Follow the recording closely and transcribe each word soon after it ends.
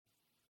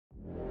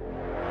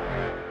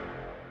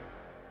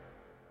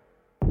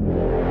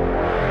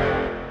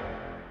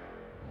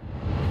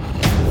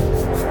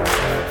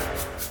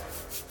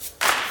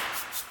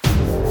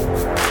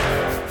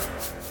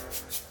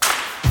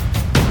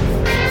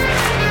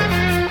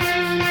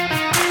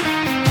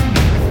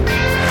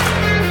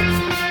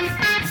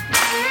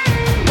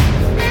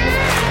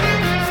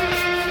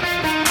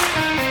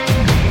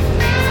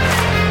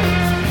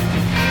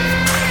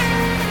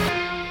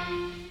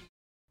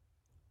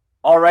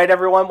right,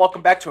 everyone.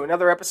 Welcome back to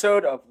another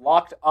episode of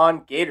Locked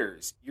On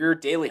Gators, your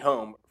daily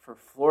home for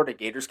Florida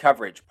Gators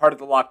coverage, part of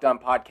the Locked On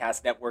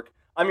Podcast Network.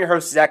 I'm your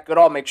host, Zach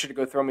Goodall. Make sure to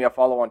go throw me a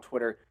follow on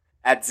Twitter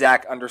at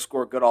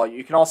Zach_Goodall.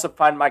 You can also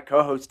find my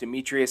co-host,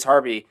 Demetrius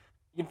Harvey.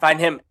 You can find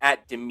him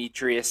at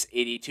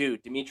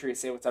Demetrius82. Demetrius,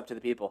 say what's up to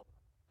the people.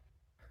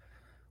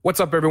 What's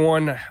up,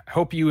 everyone? I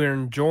hope you are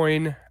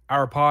enjoying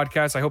our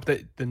podcast. I hope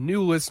that the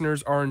new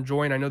listeners are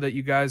enjoying. I know that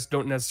you guys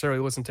don't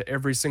necessarily listen to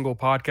every single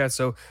podcast.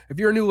 So if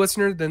you're a new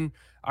listener, then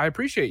I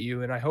appreciate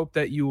you. And I hope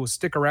that you will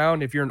stick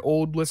around. If you're an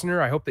old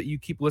listener, I hope that you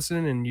keep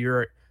listening and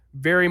you're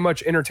very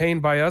much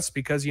entertained by us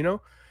because, you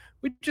know,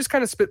 we just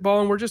kind of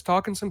spitball and we're just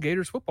talking some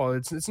Gators football.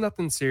 It's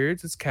nothing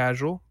serious. It's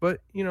casual,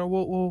 but, you know,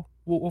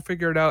 we'll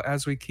figure it out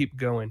as we keep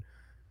going.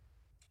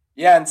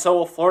 Yeah, and so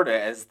will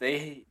Florida as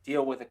they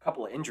deal with a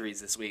couple of injuries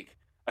this week.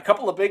 A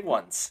couple of big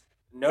ones,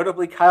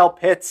 notably Kyle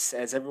Pitts.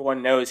 As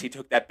everyone knows, he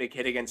took that big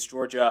hit against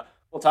Georgia.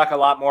 We'll talk a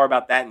lot more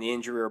about that in the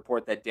injury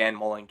report that Dan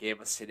Mullen gave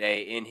us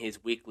today in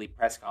his weekly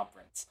press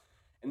conference.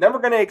 And then we're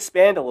going to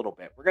expand a little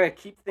bit. We're going to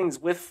keep things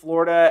with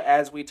Florida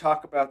as we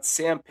talk about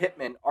Sam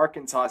Pittman,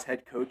 Arkansas's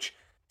head coach,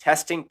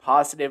 testing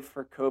positive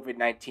for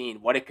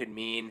COVID-19, what it could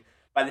mean.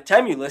 By the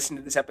time you listen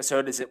to this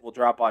episode, as it will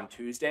drop on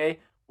Tuesday,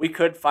 we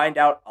could find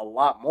out a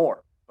lot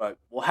more. But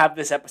we'll have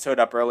this episode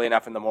up early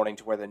enough in the morning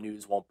to where the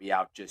news won't be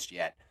out just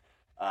yet.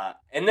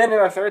 And then in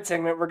our third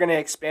segment, we're going to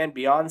expand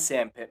beyond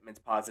Sam Pittman's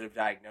positive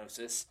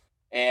diagnosis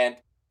and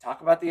talk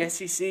about the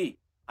SEC.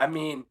 I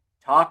mean,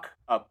 talk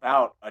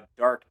about a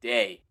dark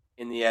day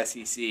in the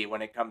SEC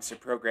when it comes to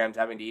programs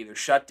having to either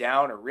shut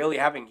down or really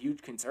having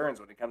huge concerns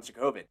when it comes to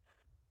COVID.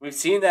 We've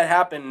seen that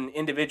happen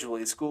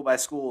individually, school by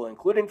school,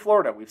 including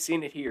Florida. We've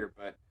seen it here,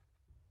 but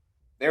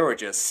there were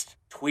just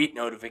tweet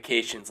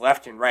notifications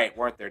left and right,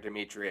 weren't there,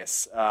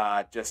 Demetrius?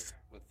 Just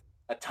with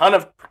a ton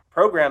of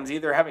programs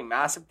either having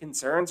massive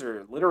concerns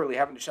or literally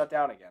having to shut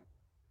down again.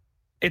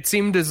 It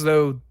seemed as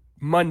though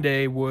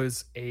Monday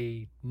was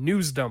a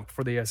news dump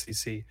for the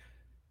SEC.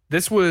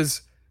 This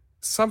was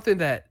something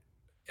that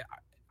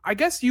I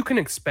guess you can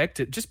expect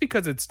it just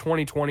because it's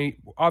 2020.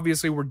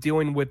 Obviously, we're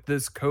dealing with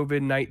this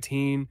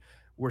COVID-19.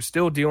 We're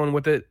still dealing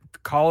with it.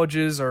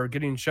 Colleges are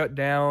getting shut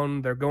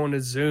down. They're going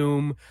to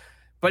Zoom.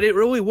 But it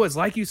really was,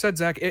 like you said,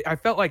 Zach, I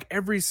felt like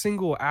every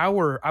single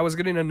hour I was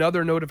getting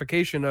another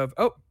notification of,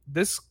 oh,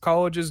 this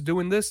college is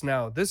doing this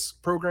now. This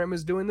program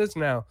is doing this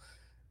now.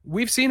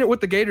 We've seen it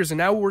with the Gators, and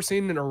now we're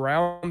seeing it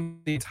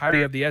around the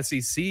entirety of the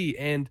SEC.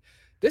 And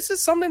this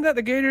is something that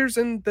the Gators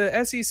and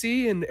the SEC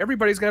and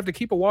everybody's going to have to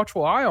keep a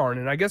watchful eye on.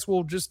 And I guess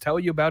we'll just tell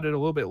you about it a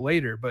little bit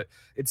later. But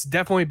it's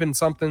definitely been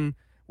something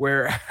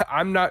where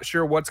I'm not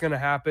sure what's going to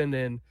happen.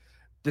 And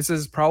this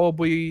is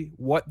probably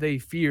what they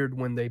feared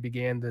when they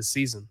began this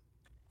season.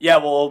 Yeah,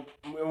 well,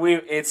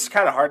 it's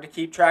kind of hard to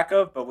keep track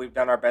of, but we've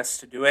done our best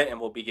to do it, and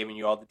we'll be giving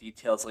you all the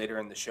details later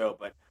in the show.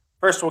 But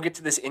first, we'll get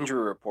to this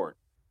injury report.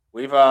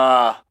 We've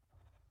got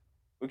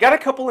a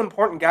couple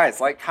important guys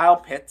like Kyle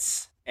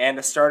Pitts and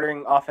a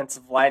starting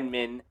offensive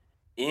lineman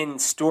in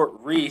Stuart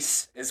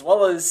Reese, as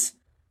well as,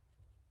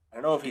 I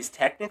don't know if he's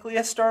technically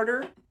a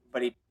starter,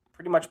 but he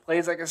pretty much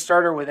plays like a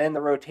starter within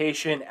the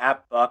rotation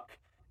at Buck,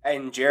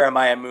 and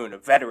Jeremiah Moon, a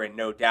veteran,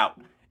 no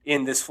doubt,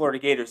 in this Florida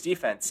Gators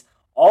defense.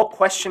 All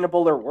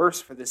questionable or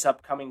worse for this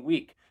upcoming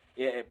week.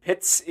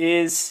 Pitts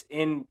is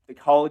in the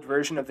college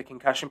version of the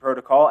concussion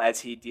protocol as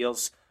he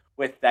deals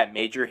with that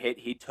major hit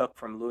he took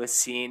from Lewis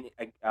Cine,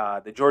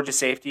 the Georgia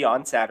safety,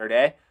 on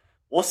Saturday.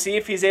 We'll see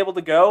if he's able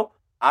to go.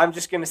 I'm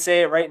just going to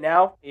say it right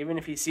now. Even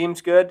if he seems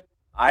good,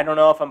 I don't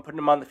know if I'm putting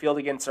him on the field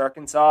against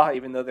Arkansas,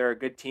 even though they're a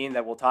good team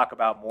that we'll talk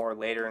about more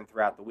later and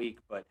throughout the week.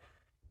 But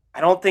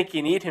I don't think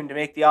you need him to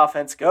make the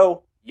offense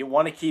go. You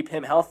want to keep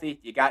him healthy.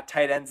 You got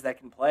tight ends that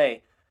can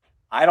play.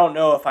 I don't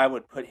know if I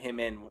would put him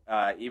in,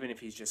 even if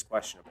he's just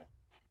questionable.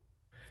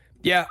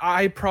 Yeah,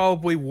 I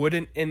probably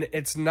wouldn't, and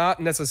it's not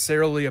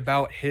necessarily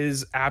about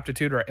his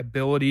aptitude or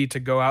ability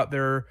to go out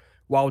there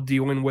while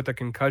dealing with a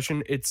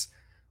concussion. It's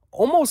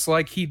almost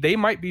like they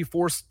might be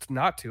forced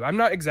not to. I'm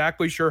not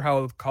exactly sure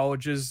how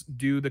colleges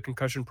do the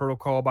concussion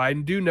protocol, but I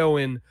do know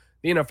in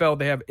the NFL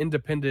they have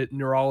independent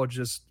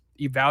neurologists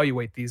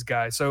evaluate these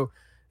guys. So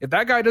if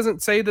that guy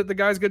doesn't say that the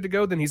guy's good to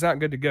go, then he's not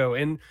good to go.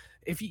 And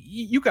if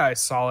you guys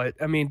saw it,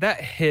 I mean,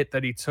 that hit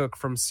that he took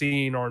from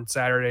Cine on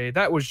Saturday,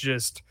 that was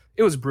just,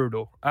 it was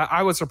brutal.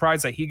 I was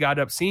surprised that he got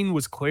up. Cine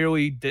was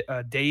clearly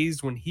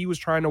dazed when he was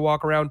trying to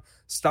walk around,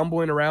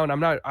 stumbling around.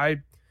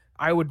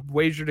 I would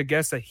wager to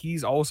guess that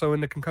he's also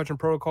in the concussion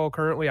protocol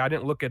currently. I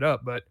didn't look it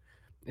up, but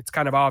it's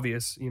kind of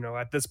obvious, you know,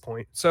 at this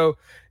point. So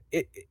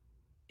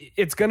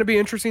it's going to be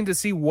interesting to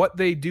see what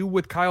they do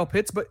with Kyle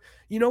Pitts. But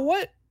you know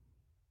what?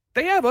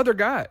 They have other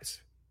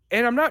guys.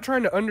 And I'm not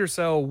trying to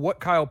undersell what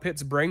Kyle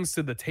Pitts brings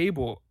to the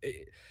table.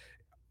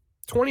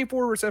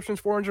 24 receptions,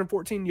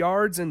 414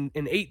 yards, and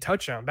 8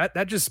 touchdowns.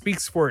 That just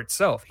speaks for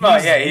itself.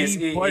 He's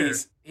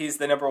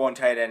the number one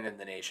tight end in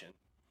the nation.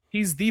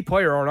 He's the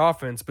player on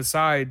offense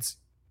besides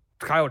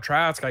Kyle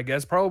Trask, I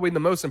guess. Probably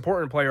the most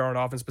important player on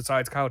offense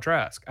besides Kyle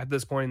Trask at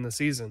this point in the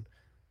season.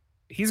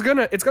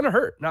 it's gonna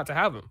hurt not to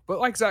have him. But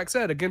like Zach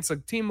said, against a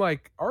team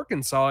like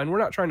Arkansas, and we're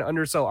not trying to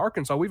undersell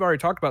Arkansas. We've already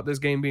talked about this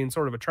game being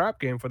sort of a trap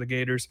game for the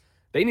Gators.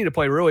 They need to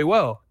play really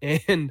well,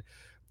 and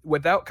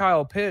without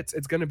Kyle Pitts,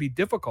 it's going to be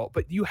difficult.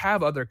 But you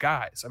have other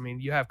guys. I mean,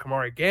 you have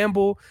Kamari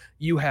Gamble,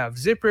 you have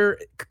Zipper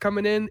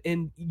coming in,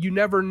 and you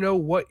never know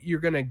what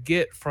you're going to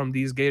get from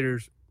these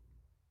Gators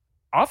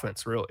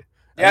offense, really.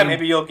 Yeah, I mean,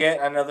 maybe you'll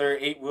get another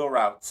 8 wheel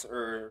routes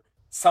or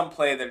some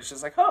play that it's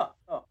just like, oh,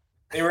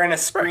 they were in a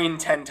screen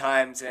 10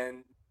 times,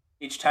 and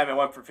each time it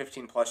went for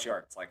 15 plus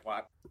yards. Like,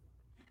 what?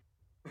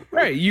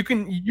 Right. You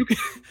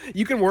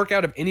can work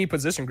out of any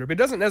position group. It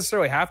doesn't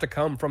necessarily have to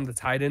come from the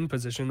tight end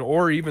position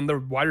or even the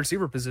wide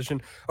receiver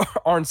position.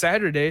 On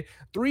Saturday,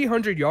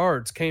 300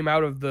 yards came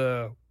out of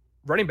the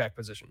running back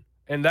position.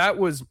 And that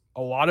was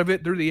a lot of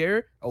it through the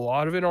air, a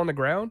lot of it on the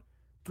ground.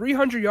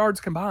 300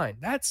 yards combined.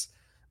 That's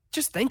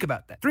just think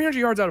about that. 300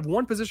 yards out of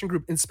one position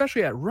group,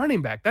 especially at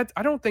running back.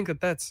 I don't think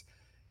that's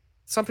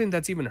something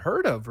that's even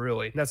heard of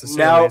really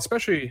necessarily. Now,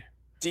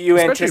 do you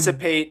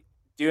anticipate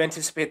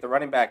the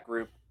running back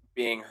group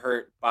being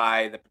hurt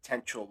by the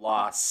potential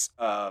loss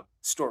of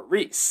Stuart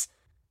Reese?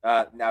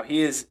 Now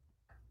he is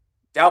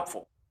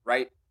doubtful,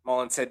 right?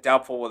 Mullen said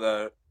doubtful with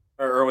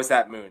or was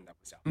that Moon that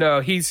was doubtful?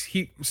 No,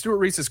 Stuart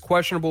Reese is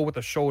questionable with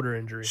a shoulder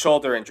injury.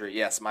 Shoulder injury,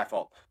 yes, my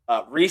fault.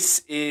 Reese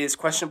is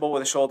questionable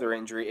with a shoulder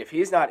injury. If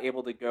he's not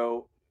able to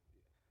go,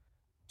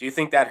 do you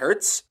think that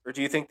hurts? Or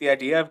do you think the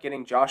idea of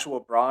getting Joshua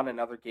Braun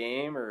another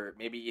game, or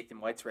maybe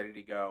Ethan White's ready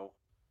to go,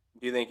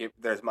 do you think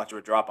there's much of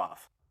a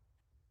drop-off?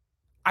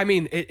 I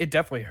mean, it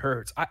definitely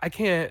hurts. I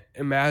can't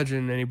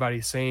imagine anybody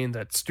saying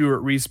that Stuart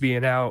Reese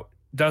being out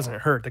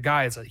doesn't hurt. The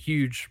guy is a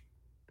huge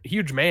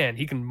man.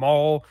 He can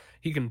maul.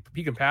 He can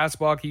pass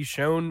block. He's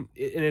shown,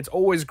 and it's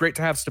always great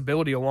to have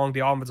stability along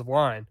the offensive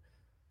line.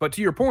 But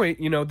to your point,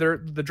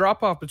 the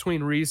drop off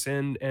between Reese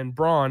and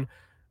Braun.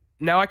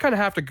 Now I kind of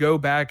have to go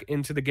back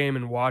into the game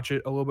and watch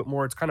it a little bit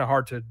more. It's kind of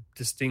hard to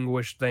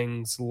distinguish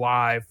things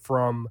live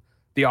from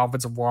the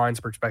offensive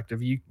line's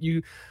perspective.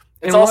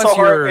 It's also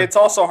hard. It's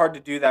also hard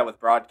to do that with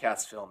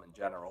broadcast film in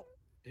general.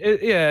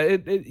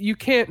 You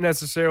can't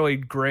necessarily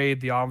grade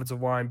the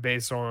offensive line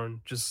based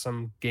on just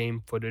some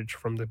game footage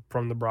from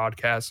the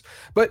broadcast.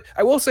 But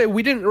I will say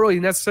we didn't really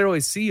necessarily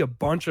see a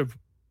bunch of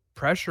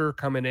pressure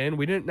coming in.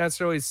 We didn't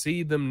necessarily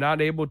see them not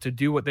able to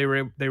do what they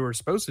were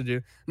supposed to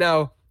do.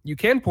 Now you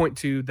can point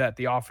to that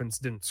the offense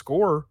didn't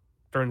score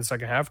during the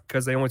second half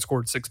because they only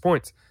scored 6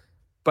 points.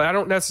 But I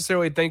don't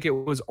necessarily think it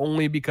was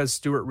only because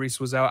Stuart Reese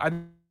was out. I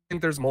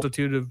think there's a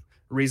multitude of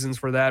reasons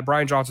for that.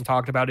 Brian Johnson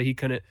talked about it. He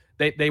couldn't.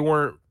 They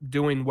weren't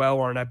doing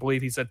well on, I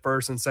believe he said,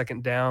 first and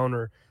second down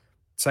or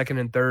second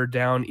and third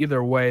down.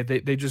 Either way,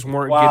 they just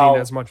weren't getting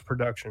as much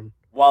production.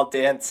 While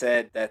Dan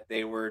said that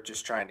they were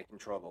just trying to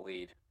control the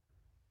lead.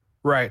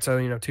 Right.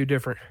 So two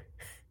different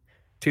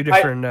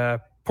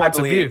points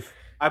of view.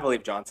 I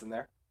believe Johnson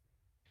there.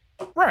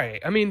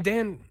 Right. I mean,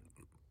 Dan,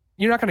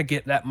 you're not going to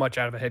get that much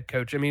out of a head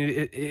coach. I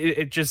mean,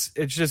 it just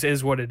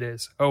is what it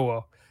is. Oh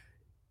well.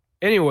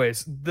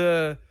 Anyways,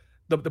 the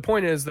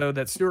point is though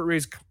that Stuart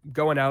Reese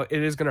going out,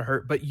 it is going to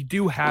hurt. But you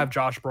do have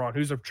Josh Braun,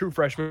 who's a true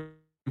freshman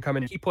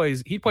coming in.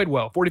 He played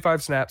well,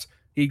 45 snaps.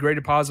 He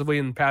graded positively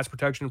in pass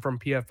protection from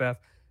PFF.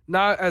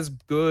 Not as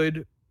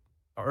good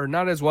or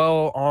not as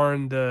well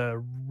on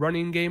the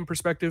running game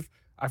perspective.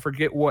 I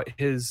forget what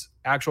his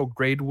actual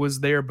grade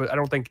was there, but I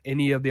don't think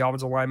any of the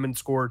offensive linemen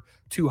scored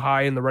too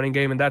high in the running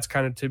game, and that's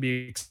kind of to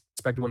be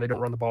expected when they don't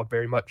run the ball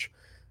very much,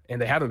 and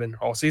they haven't been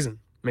all season.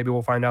 Maybe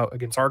we'll find out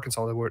against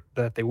Arkansas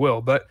that they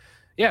will. But,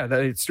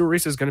 yeah, Stuart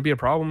Reese is going to be a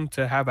problem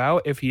to have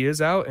out if he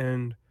is out,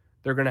 and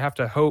they're going to have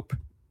to hope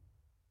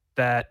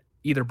that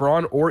either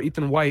Braun or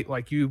Ethan White,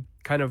 like you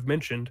kind of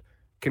mentioned,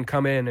 can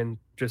come in and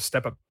just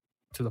step up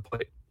to the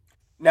plate.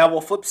 Now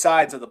we'll flip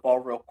sides of the ball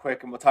real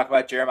quick, and we'll talk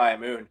about Jeremiah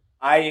Moon.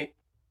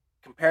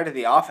 Compared to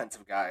the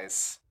offensive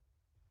guys,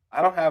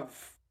 I don't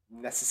have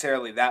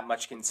necessarily that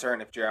much concern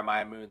if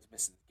Jeremiah Moon's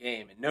missing the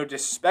game. And no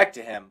disrespect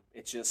to him,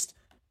 it's just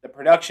the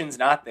production's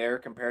not there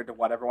compared to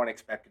what everyone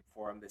expected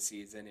for him this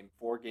season. In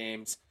 4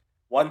 games,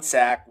 1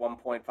 sack,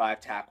 1.5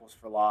 tackles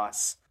for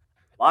loss.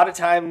 A lot of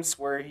times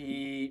where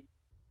he,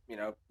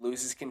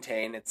 loses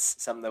contain.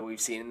 It's something that we've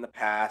seen in the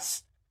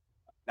past.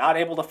 Not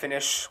able to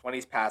finish when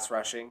he's pass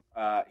rushing.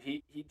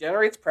 He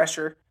generates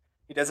pressure.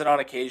 He does it on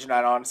occasion.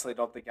 I honestly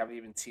don't think I've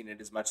even seen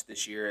it as much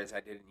this year as I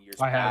did in years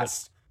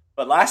past.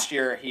 But last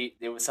year,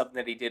 it was something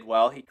that he did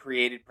well. He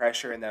created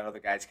pressure, and then other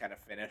guys kind of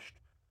finished.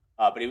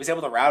 But he was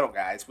able to rattle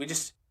guys.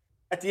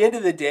 At the end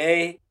of the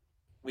day,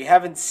 we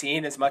haven't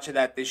seen as much of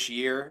that this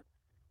year,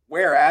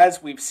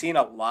 whereas we've seen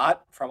a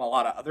lot from a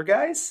lot of other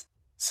guys.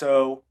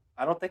 So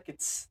I don't think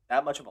it's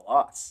that much of a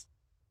loss.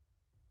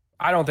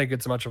 I don't think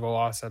it's much of a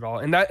loss at all.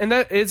 And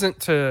that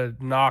isn't to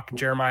knock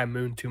Jeremiah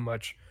Moon too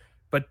much.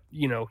 But,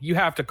 you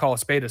have to call a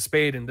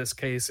spade in this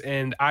case.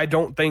 And I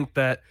don't think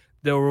that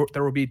there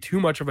will be too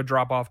much of a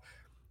drop-off.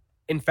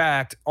 In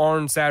fact,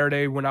 on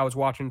Saturday when I was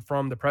watching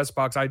from the press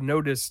box, I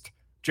noticed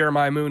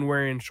Jeremiah Moon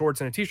wearing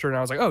shorts and a T-shirt, and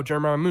I was like, oh,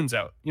 Jeremiah Moon's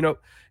out.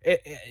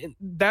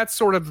 That's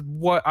sort of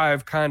what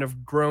I've kind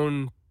of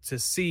grown to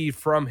see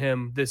from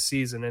him this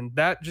season. And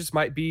that just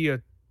might be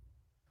a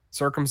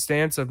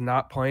circumstance of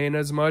not playing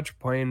as much,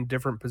 playing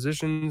different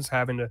positions,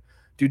 having to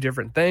do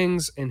different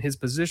things in his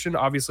position.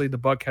 Obviously, the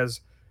Buck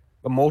has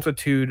a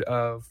multitude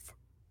of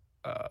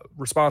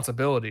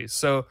responsibilities.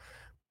 So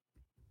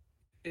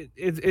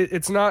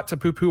it's not to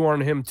poo-poo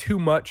on him too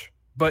much,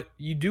 but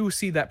you do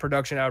see that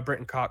production out of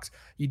Brenton Cox.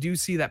 You do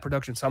see that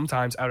production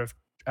sometimes out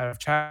of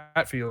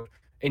Chatfield,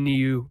 and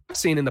you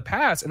seen in the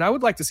past. And I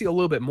would like to see a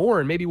little bit more,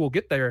 and maybe we'll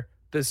get there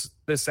this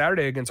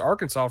Saturday against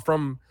Arkansas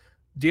from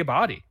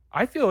Diabate.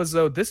 I feel as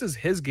though this is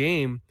his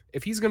game.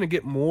 If he's going to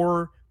get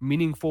more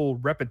meaningful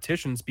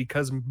repetitions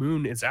because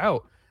Moon is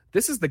out,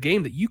 this is the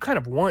game that you kind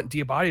of want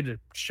Diabate to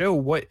show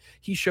what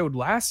he showed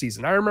last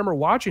season. I remember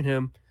watching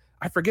him.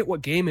 I forget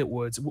what game it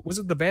was. Was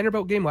it the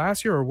Vanderbilt game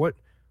last year or what?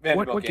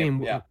 What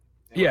game?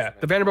 Yeah,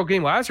 the Vanderbilt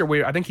game last year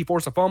where I think he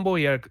forced a fumble.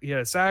 He had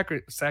a sack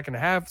and a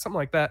half, something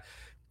like that.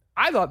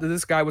 I thought that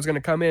this guy was going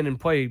to come in and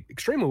play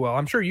extremely well.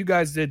 I'm sure you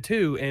guys did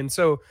too. And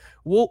so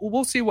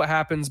we'll see what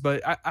happens.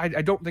 But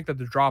I don't think that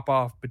the drop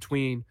off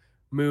between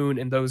Moon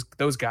and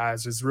those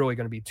guys is really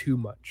going to be too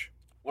much.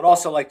 Would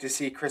also like to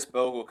see Chris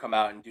Bogle come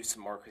out and do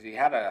some more because he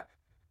had a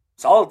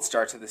solid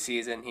start to the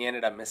season. He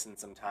ended up missing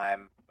some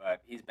time,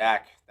 but he's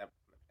back,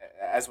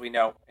 as we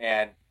know,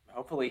 and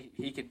hopefully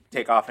he could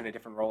take off in a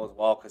different role as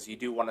well because you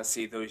do want to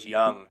see those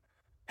young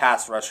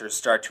pass rushers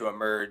start to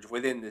emerge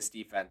within this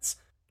defense.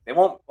 They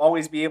won't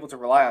always be able to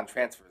rely on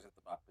transfers at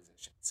the Buck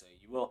position, so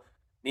you will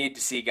need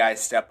to see guys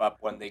step up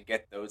when they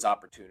get those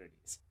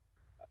opportunities.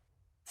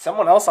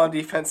 Someone else on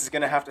defense is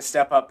going to have to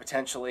step up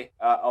potentially,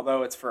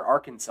 although it's for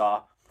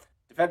Arkansas.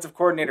 Defensive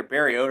coordinator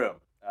Barry Odom.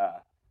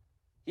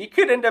 He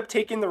could end up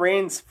taking the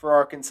reins for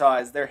Arkansas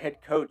as their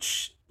head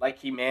coach like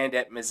he manned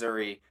at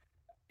Missouri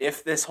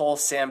if this whole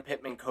Sam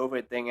Pittman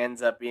COVID thing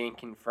ends up being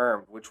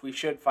confirmed, which we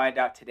should find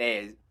out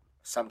today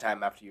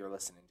sometime after you're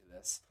listening to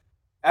this.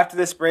 After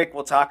this break,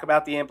 we'll talk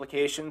about the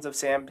implications of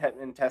Sam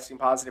Pittman testing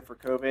positive for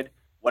COVID,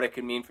 what it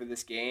could mean for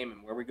this game,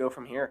 and where we go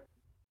from here.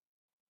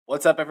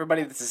 What's up,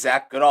 everybody? This is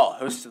Zach Goodall,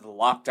 host of the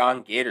Locked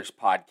On Gators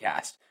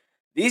podcast.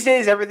 These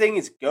days, everything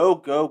is go,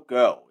 go,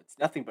 go. It's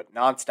nothing but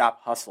nonstop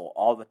hustle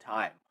all the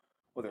time.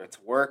 Whether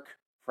it's work,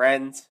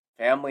 friends,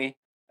 family,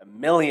 a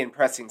million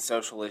pressing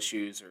social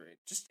issues, or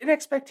just an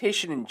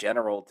expectation in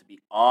general to be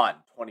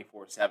on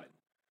 24/7.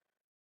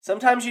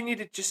 Sometimes you need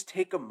to just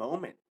take a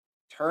moment,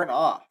 turn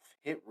off,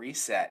 hit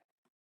reset.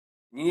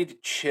 You need to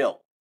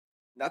chill.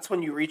 And that's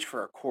when you reach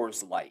for a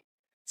Coors Light.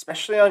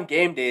 Especially on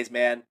game days,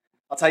 man.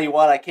 I'll tell you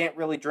what, I can't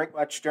really drink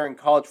much during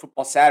college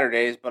football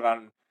Saturdays, but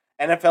on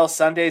NFL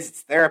Sundays,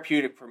 it's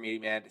therapeutic for me,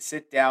 man, to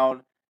sit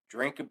down,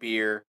 drink a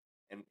beer,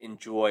 and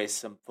enjoy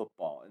some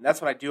football. And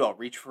that's what I do. I'll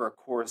reach for a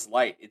Coors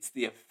Light. It's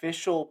the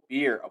official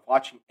beer of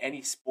watching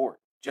any sport,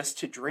 just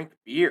to drink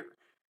beer.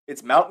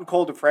 It's mountain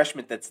cold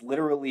refreshment that's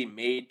literally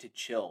made to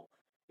chill.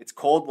 It's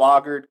cold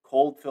lagered,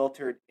 cold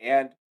filtered,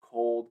 and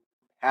cold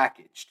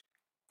packaged.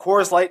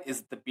 Coors Light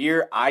is the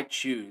beer I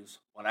choose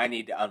when I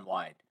need to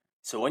unwind.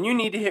 So when you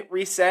need to hit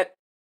reset,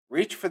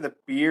 reach for the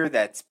beer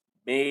that's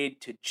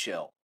made to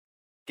chill.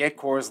 Get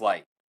Coors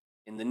Light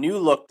in the new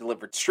look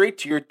delivered straight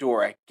to your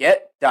door at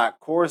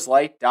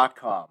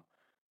get.coorslight.com.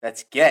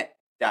 That's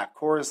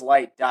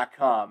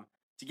get.coorslight.com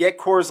to get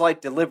Coors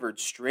Light delivered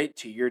straight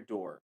to your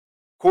door.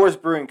 Coors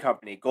Brewing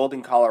Company,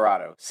 Golden,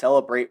 Colorado.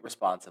 Celebrate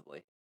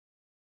responsibly.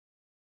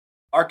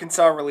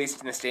 Arkansas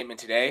released in a statement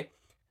today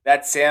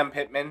that Sam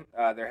Pittman,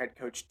 their head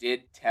coach,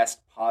 did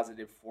test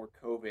positive for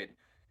COVID.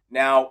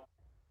 Now,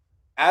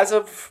 as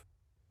of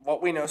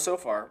what we know so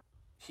far,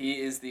 he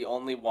is the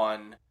only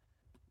one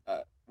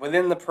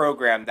within the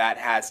program that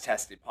has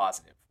tested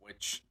positive,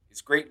 which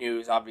is great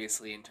news,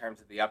 obviously, in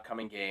terms of the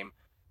upcoming game.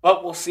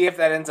 But we'll see if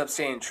that ends up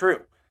staying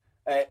true.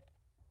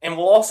 And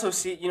we'll also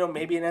see,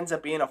 maybe it ends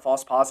up being a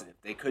false positive.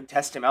 They could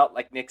test him out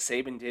like Nick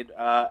Saban did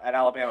at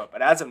Alabama.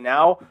 But as of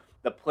now,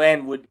 the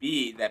plan would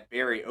be that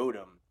Barry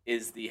Odom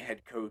is the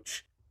head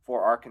coach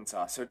for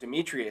Arkansas. So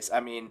Demetrius,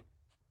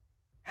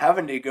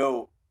 having to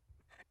go,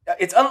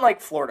 it's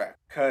unlike Florida,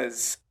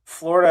 because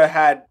Florida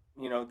had,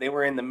 they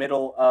were in the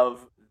middle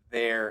of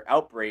their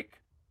outbreak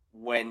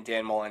when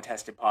Dan Mullen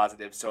tested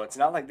positive. So it's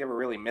not like they were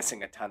really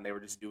missing a ton. They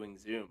were just doing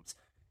Zooms.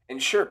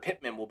 And sure,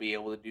 Pittman will be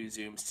able to do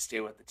Zooms to stay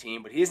with the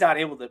team, but he's not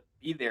able to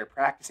be there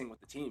practicing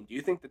with the team. Do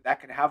you think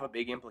that could have a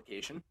big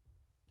implication?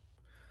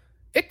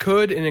 It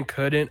could and it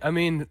couldn't.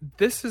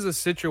 This is a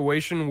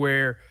situation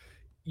where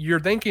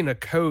you're thinking a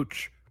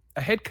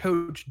head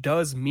coach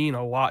does mean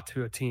a lot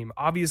to a team.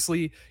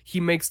 Obviously, he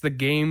makes the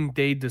game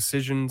day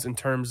decisions in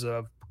terms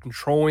of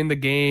controlling the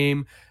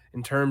game,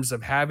 in terms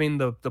of having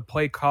the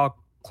play clock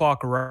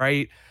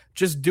right,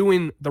 just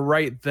doing the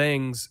right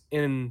things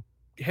in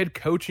head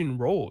coaching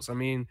roles.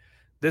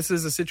 This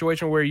is a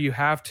situation where you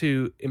have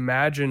to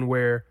imagine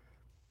where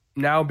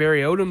now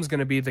Barry Odom's going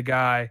to be the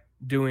guy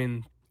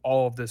doing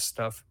all of this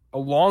stuff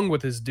along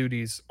with his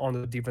duties on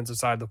the defensive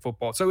side of the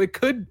football. So it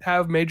could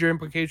have major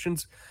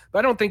implications, but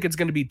I don't think it's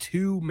going to be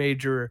too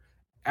major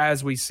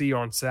as we see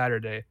on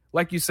Saturday.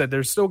 Like you said,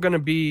 there's still going to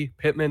be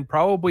Pittman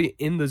probably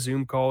in the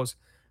Zoom calls,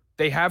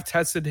 they have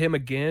tested him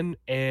again.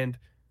 And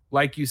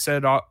like you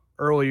said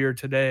earlier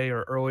today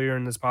or earlier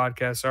in this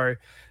podcast, sorry,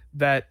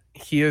 that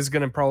he is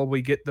going to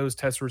probably get those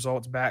test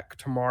results back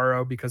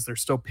tomorrow because they're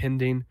still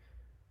pending.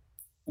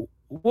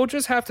 We'll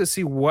just have to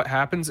see what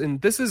happens.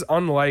 And this is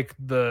unlike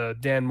the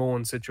Dan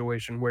Mullen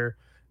situation where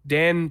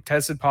Dan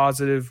tested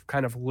positive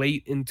kind of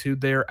late into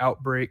their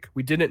outbreak.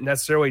 We didn't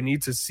necessarily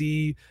need to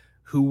see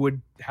who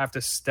would have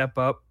to step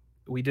up.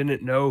 We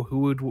didn't know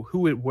who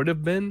it would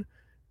have been.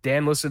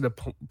 Dan listed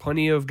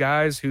plenty of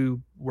guys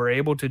who were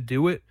able to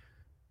do it.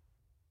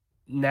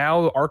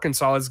 Now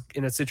Arkansas is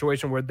in a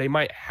situation where they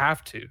might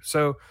have to.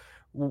 So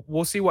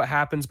we'll see what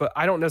happens, but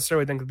I don't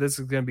necessarily think that this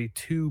is going to be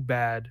too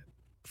bad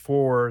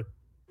for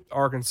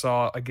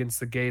Arkansas against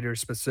the Gators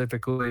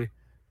specifically,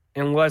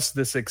 unless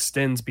this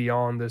extends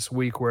beyond this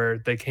week where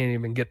they can't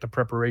even get the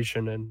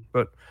preparation in.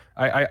 But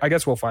I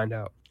guess we'll find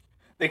out.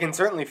 They can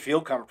certainly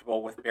feel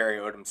comfortable with Barry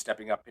Odom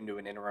stepping up into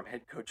an interim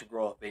head coaching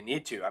role if they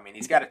need to. I mean,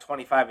 he's got a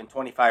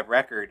 25-25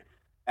 record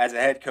as a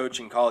head coach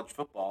in college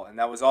football, and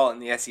that was all in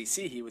the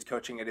SEC. He was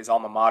coaching at his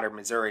alma mater,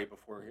 Missouri,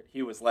 before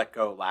he was let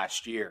go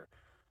last year.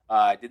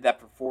 Did that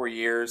for 4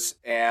 years,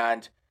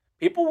 and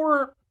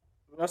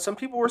some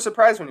people were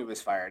surprised when he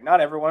was fired.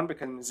 Not everyone,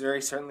 because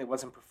Missouri certainly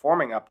wasn't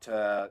performing up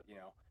to,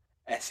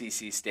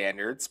 SEC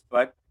standards,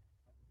 but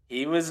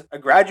he was a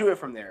graduate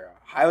from there,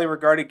 a highly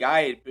regarded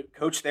guy. He'd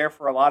coached there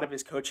for a lot of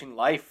his coaching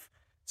life.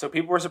 So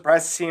people were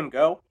surprised to see him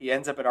go. He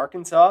ends up at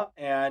Arkansas.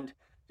 And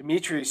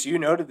Demetrius, you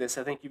noted this.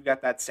 I think you've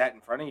got that stat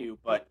in front of you.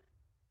 But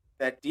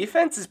that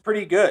defense is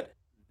pretty good.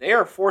 They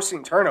are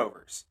forcing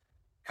turnovers.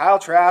 Kyle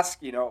Trask,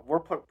 we're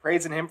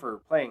praising him for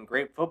playing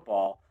great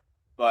football.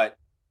 But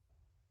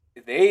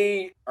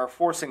they are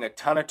forcing a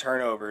ton of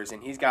turnovers.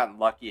 And he's gotten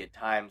lucky at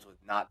times with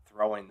not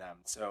throwing them.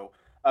 So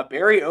a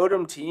Barry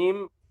Odom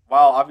team,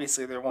 while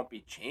obviously there won't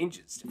be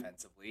changes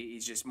defensively,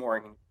 he's just more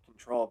in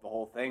control of the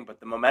whole thing.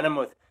 But the momentum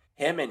with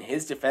him and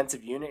his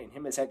defensive unit and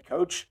him as head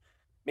coach,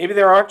 maybe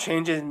there aren't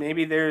changes.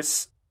 Maybe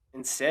there's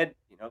instead,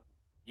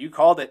 you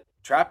called it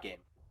trap game.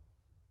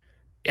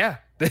 Yeah,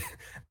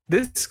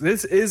 this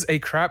is a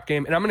crap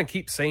game, and I'm going to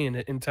keep saying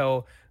it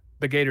until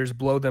the Gators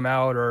blow them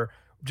out or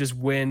just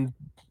win,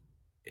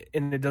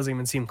 and it doesn't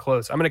even seem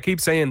close. I'm going to keep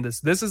saying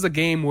this. This is a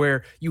game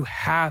where you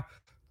have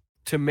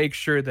to make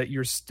sure that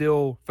you're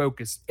still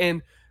focused.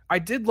 And I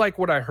did like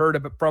what I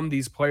heard from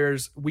these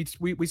players. We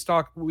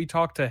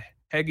talked to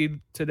Heggie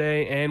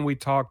today, and we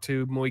talked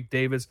to Malik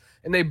Davis,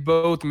 and they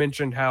both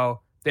mentioned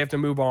how they have to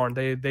move on.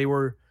 They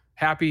were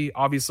happy,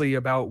 obviously,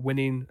 about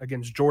winning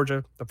against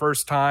Georgia the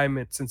first time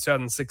since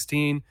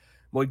 2016.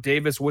 Malik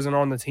Davis wasn't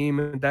on the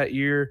team that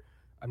year.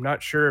 I'm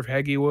not sure if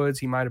Heggie was.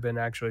 He might have been,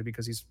 actually,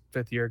 because he's a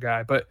fifth-year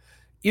guy. But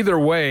either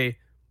way,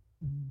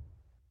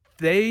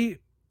 they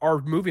are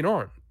moving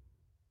on.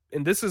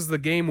 And this is the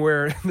game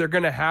where they're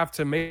going to have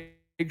to make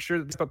sure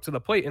that they step up to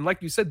the plate. And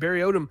like you said,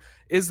 Barry Odom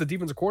is the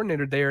defensive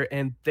coordinator there,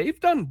 and they've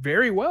done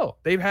very well.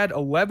 They've had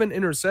 11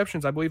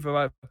 interceptions, I believe,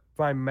 if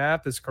my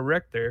math is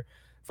correct there.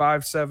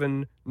 5,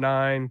 7,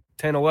 9,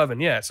 10, 11.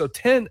 Yeah, so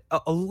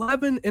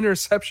 11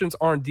 interceptions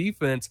on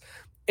defense.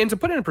 And to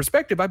put it in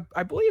perspective,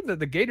 I believe that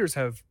the Gators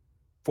have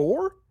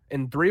 4,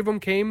 and 3 of them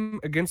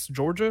came against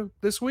Georgia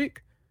this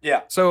week.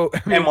 Yeah. So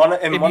and one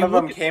of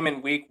them came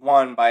in week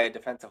 1 by a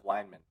defensive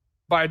lineman.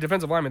 By a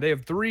defensive lineman. They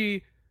have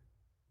 3.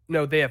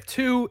 No, they have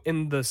 2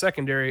 in the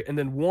secondary, and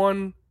then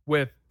 1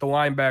 with the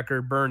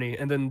linebacker, Bernie,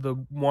 and then the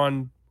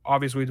one,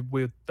 obviously,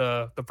 with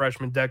the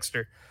freshman,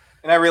 Dexter.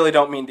 And I really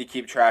don't mean to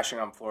keep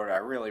trashing on Florida. I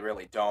really,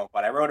 really don't.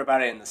 But I wrote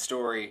about it in the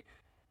story.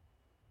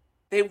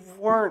 They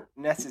weren't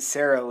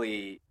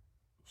necessarily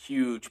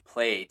huge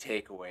play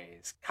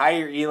takeaways.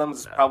 Kyer Elam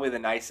was probably the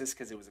nicest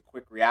because it was a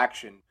quick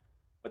reaction.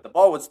 But the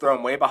ball was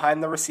thrown way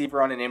behind the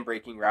receiver on an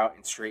in-breaking route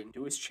and straight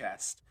into his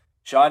chest.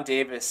 Sean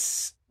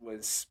Davis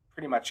was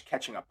pretty much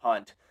catching a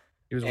punt.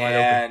 He was wide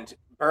and open.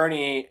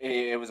 Bernie,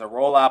 it was a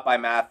rollout by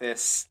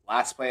Mathis.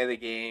 Last play of the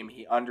game,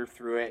 he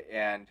underthrew it.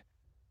 And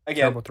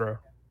again, terrible throw.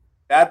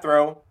 Bad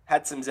throw,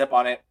 had some zip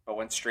on it, but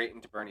went straight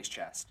into Bernie's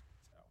chest.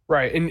 So.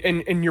 Right,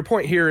 and your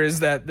point here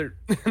is that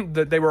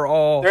they were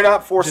all, they're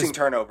not forcing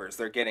turnovers;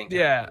 they're getting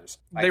turnovers.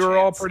 Yeah, they were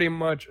all pretty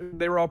much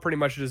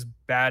just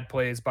bad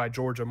plays by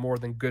Georgia more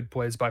than good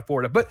plays by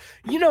Florida. But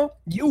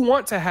you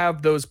want to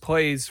have those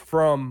plays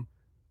from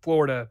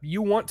Florida.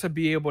 You want to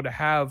be able to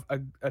have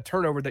a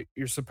turnover that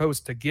you're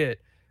supposed to get.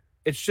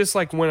 It's just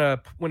like when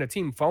a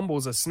team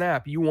fumbles a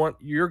snap, you want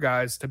your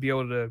guys to be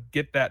able to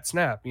get that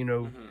snap.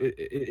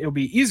 It'll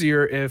be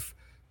easier if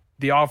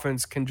the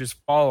offense can just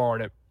fall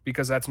on it,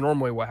 because that's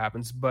normally what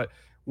happens. But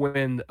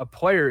when a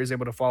player is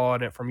able to fall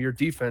on it from your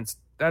defense,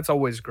 that's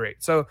always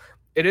great. So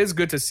it is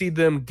good to see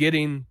them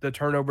getting the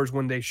turnovers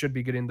when they should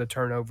be getting the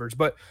turnovers.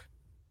 But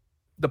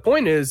the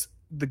point is,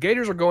 the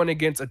Gators are going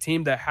against a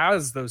team that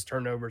has those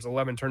turnovers,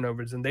 11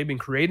 turnovers, and they've been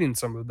creating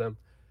some of them.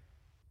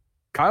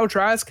 Kyle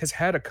Trask has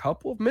had a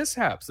couple of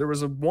mishaps. There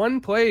was one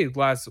play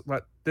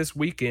this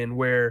weekend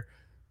where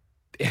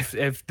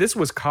if this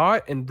was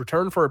caught and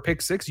returned for a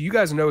pick six, you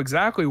guys know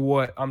exactly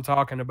what I'm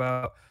talking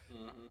about.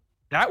 Mm-hmm.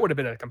 That would have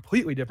been a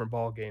completely different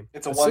ball game.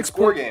 It's a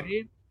one-score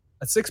game.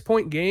 a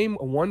 6-point game,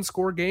 a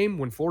 1-score game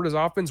when Florida's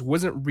offense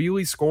wasn't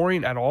really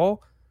scoring at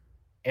all.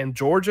 And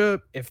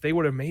Georgia, if they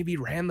would have maybe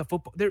ran the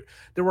football, there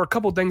were a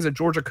couple things that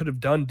Georgia could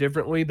have done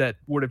differently that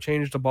would have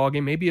changed the ball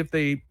game. Maybe if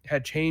they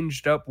had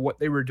changed up what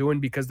they were doing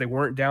because they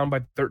weren't down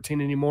by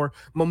 13 anymore.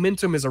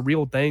 Momentum is a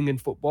real thing in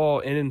football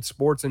and in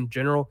sports in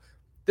general.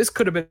 This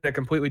could have been a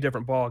completely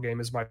different ball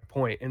game, is my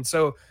point. And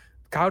so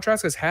Kyle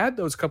Trask has had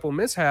those couple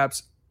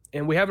mishaps,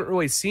 and we haven't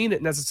really seen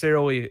it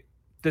necessarily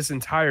this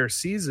entire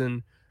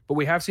season, but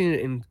we have seen it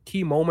in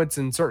key moments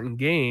in certain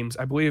games.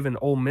 I believe in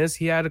Ole Miss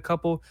he had a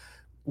couple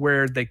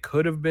where they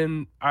could have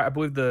been, I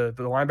believe the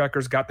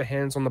linebackers got the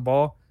hands on the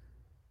ball.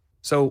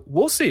 So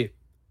we'll see.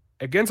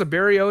 Against a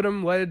Barry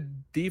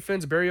Odom-led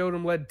defense, Barry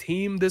Odom-led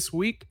team this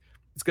week,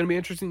 it's going to be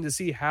interesting to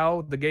see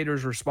how the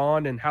Gators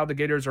respond and how the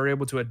Gators are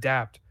able to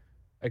adapt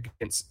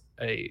against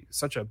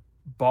such a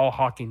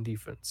ball-hawking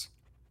defense.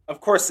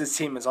 Of course, this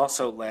team is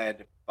also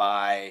led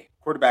by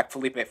quarterback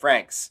Felipe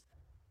Franks,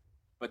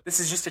 but this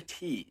is just a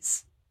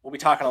tease. We'll be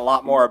talking a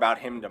lot more about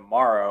him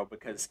tomorrow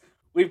because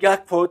we've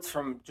got quotes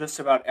from just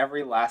about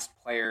every last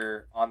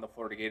player on the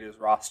Florida Gators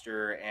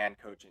roster and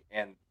coaching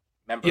and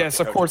member. Yes,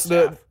 of course.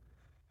 Staff.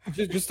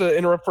 Just to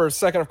interrupt for a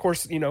second, of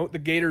course,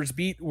 the Gators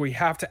beat. We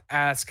have to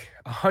ask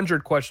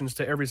 100 questions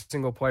to every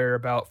single player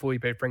about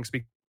Felipe Franks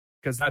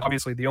because that's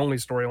obviously the only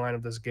storyline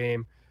of this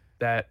game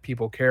that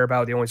people care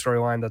about, the only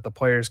storyline that the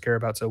players care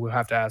about. So we'll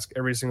have to ask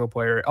every single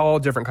player all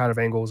different kind of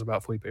angles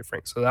about Felipe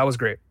Franks. So that was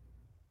great.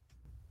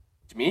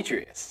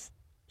 Demetrius,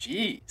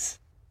 jeez.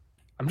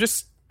 I'm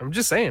just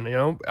saying,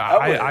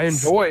 I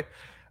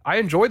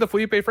enjoy the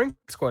Felipe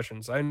Franks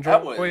questions. I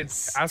enjoy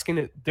asking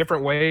it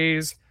different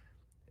ways.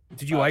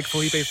 Did you like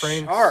Felipe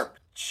Franks? Sharp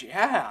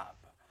jab.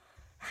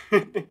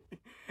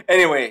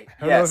 Anyway,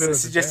 yes,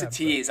 this is just a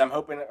tease. I'm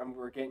hoping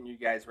we're getting you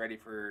guys ready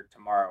for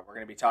tomorrow. We're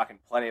going to be talking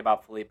plenty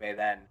about Felipe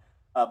then.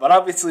 But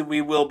obviously we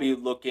will be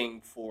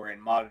looking for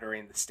and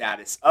monitoring the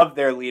status of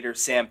their leader,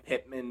 Sam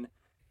Pittman,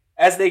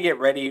 as they get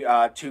ready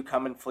to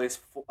come and face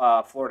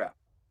Florida.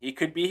 He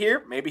could be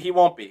here. Maybe he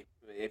won't be.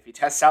 If he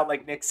tests out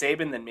like Nick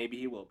Saban, then maybe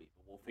he will be.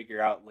 We'll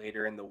figure out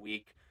later in the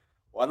week.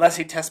 Well, unless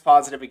he tests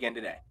positive again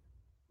today.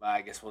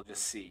 I guess we'll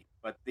just see.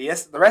 But the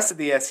rest of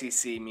the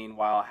SEC,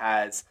 meanwhile,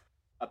 has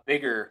a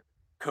bigger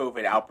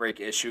COVID outbreak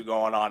issue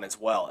going on as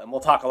well. And we'll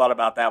talk a lot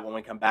about that when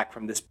we come back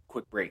from this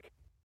quick break.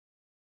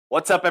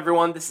 What's up,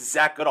 everyone? This is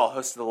Zach Goodall,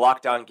 host of the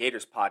Locked On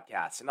Gators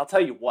podcast. And I'll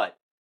tell you what,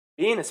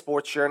 being a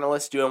sports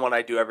journalist, doing what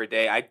I do every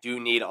day, I do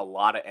need a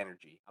lot of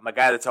energy. I'm a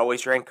guy that's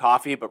always drank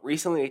coffee, but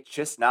recently it's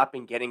just not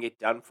been getting it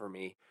done for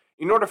me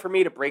in order for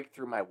me to break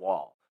through my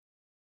wall.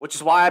 Which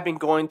is why I've been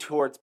going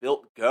towards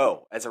Built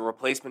Go as a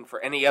replacement for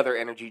any other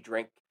energy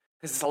drink,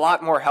 because it's a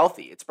lot more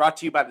healthy. It's brought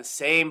to you by the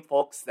same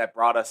folks that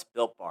brought us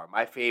Built Bar,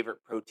 my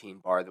favorite protein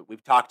bar that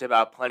we've talked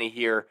about plenty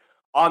here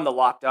on the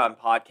Locked On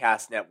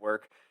Podcast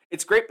Network.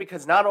 It's great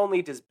because not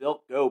only does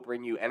Built Go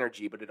bring you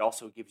energy, but it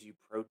also gives you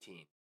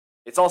protein.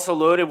 It's also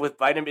loaded with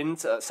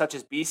vitamins such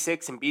as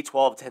B6 and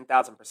B12,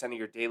 10,000% of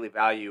your daily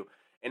value,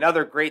 and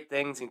other great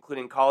things,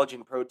 including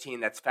collagen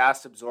protein that's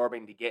fast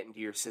absorbing to get into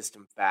your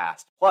system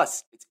fast.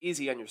 Plus, it's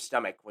easy on your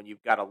stomach when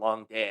you've got a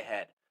long day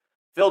ahead,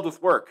 filled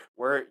with work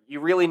where you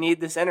really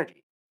need this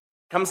energy.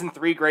 Comes in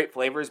 3 great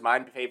flavors, my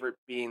favorite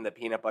being the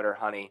peanut butter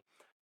honey.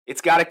 It's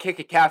got a kick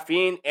of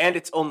caffeine, and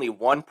it's only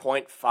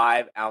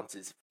 1.5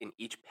 ounces in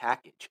each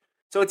package.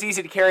 So it's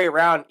easy to carry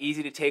around,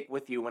 easy to take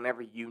with you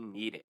whenever you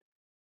need it.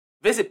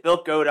 Visit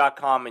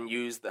BuiltGo.com and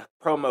use the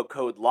promo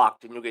code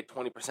LOCKED, and you'll get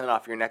 20%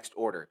 off your next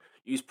order.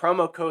 Use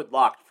promo code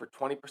LOCKED for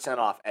 20%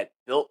 off at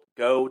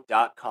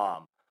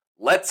BuiltGo.com.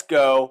 Let's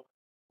go.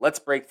 Let's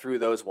break through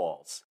those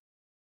walls.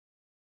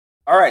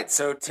 All right,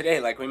 so today,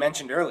 like we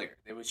mentioned earlier,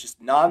 it was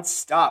just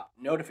nonstop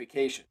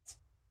notifications.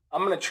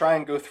 I'm going to try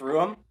and go through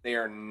them. They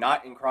are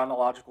not in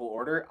chronological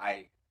order.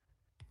 I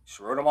just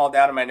wrote them all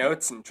down in my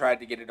notes and tried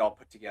to get it all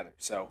put together.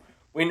 So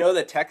we know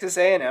that Texas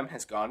A&M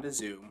has gone to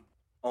Zoom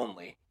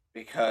only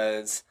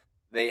because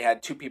they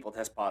had 2 people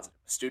test positive,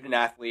 a student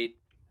athlete,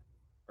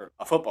 or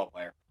a football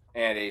player,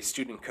 and a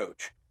student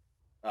coach.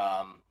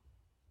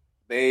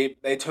 They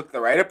took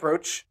the right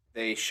approach.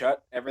 They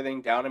shut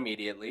everything down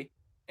immediately,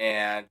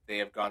 and they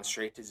have gone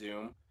straight to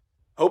Zoom,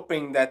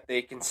 hoping that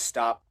they can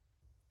stop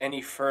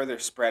any further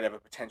spread of a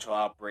potential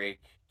outbreak,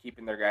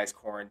 keeping their guys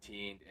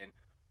quarantined. And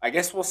I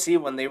guess we'll see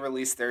when they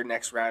release their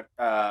next round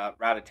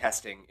of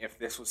testing if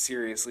this was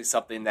seriously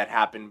something that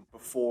happened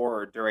before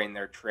or during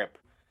their trip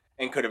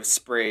and could have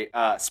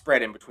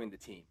spread in between the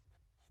team.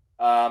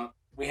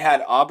 We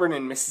had Auburn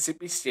and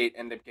Mississippi State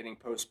end up getting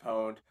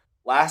postponed.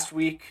 Last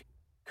week,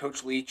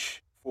 Coach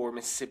Leach for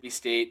Mississippi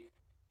State,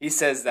 he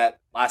says that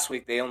last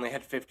week they only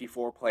had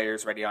 54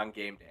 players ready on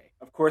game day.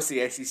 Of course,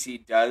 the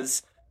SEC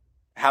does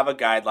have a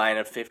guideline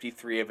of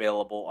 53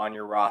 available on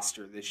your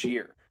roster this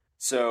year.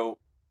 So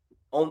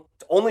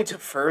only to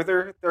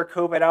further their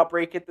COVID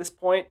outbreak at this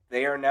point,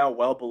 they are now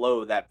well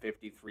below that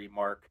 53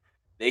 mark.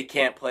 They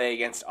can't play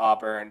against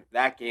Auburn.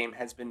 That game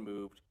has been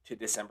moved to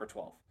December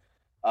 12th.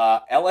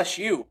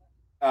 LSU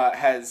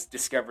has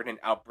discovered an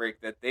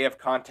outbreak that they have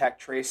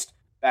contact traced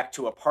back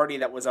to a party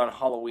that was on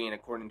Halloween,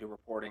 according to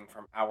reporting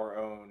from our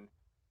own.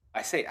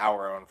 I say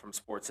our own from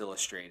Sports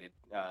Illustrated.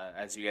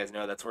 As you guys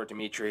know, that's where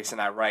Demetrius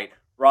and I write.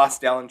 Ross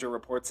Dellinger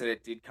reports that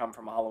it did come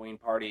from a Halloween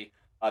party.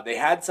 They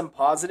had some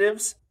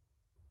positives.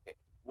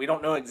 We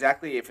don't know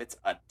exactly if it's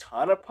a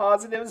ton of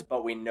positives,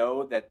 but we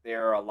know that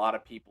there are a lot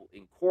of people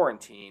in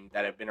quarantine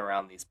that have been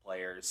around these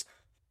players.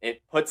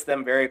 It puts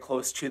them very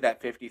close to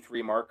that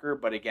 53 marker,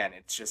 but again,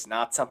 it's just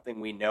not something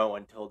we know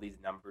until these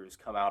numbers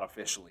come out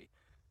officially.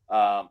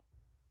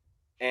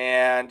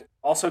 And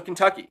also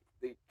Kentucky.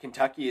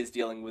 Kentucky is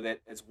dealing with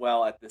it as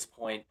well at this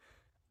point.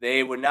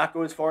 They would not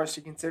go as far as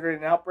to consider it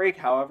an outbreak.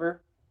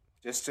 However,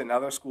 just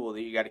another school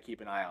that you got to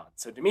keep an eye on.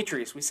 So,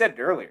 Demetrius, we said it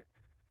earlier.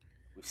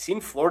 We've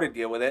seen Florida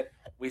deal with it.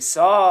 We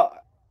saw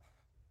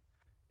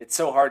it's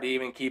so hard to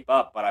even keep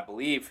up, but I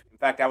believe, in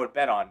fact, I would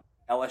bet on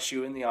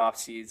LSU in the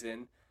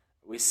offseason.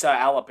 We saw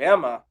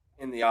Alabama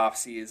in the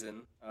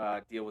offseason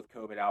deal with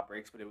COVID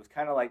outbreaks, but it was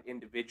kind of like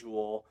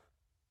individual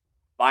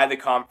by the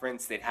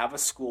conference. They'd have a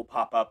school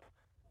pop up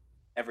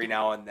every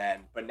now and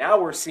then. But now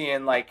we're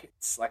seeing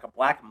it's like a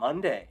Black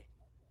Monday.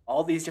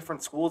 All these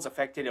different schools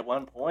affected at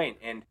one point.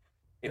 And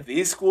if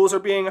these schools are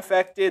being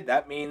affected,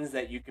 that means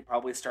that you could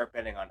probably start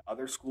betting on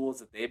other schools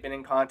that they've been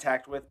in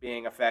contact with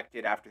being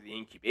affected after the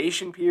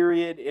incubation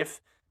period.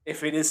 If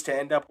it is to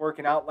end up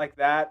working out like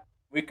that,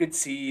 we could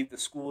see the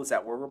schools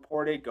that were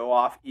reported go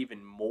off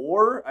even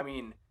more. I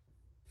mean,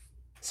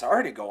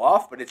 sorry to go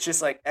off, but it's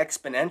just like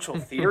exponential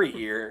theory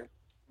here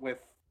with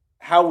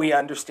how we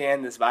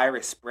understand this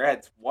virus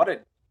spreads. What a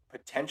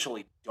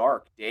potentially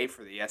dark day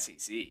for the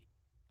SEC.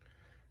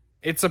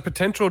 It's a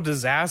potential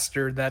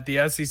disaster that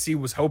the SEC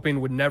was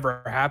hoping would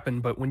never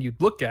happen, but when you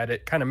look at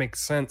it, kind of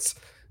makes sense.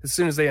 As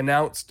soon as they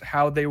announced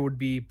how they would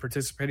be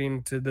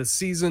participating to this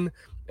season,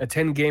 a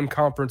 10-game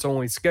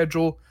conference-only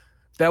schedule,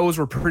 those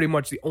were pretty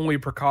much the only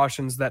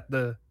precautions that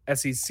the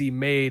SEC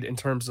made in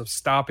terms of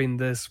stopping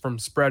this from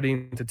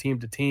spreading to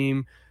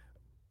team.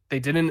 They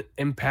didn't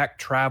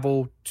impact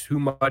travel too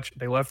much.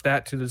 They left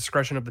that to the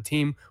discretion of the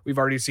team. We've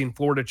already seen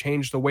Florida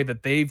change the way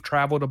that they've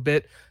traveled a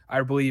bit.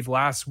 I believe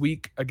last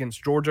week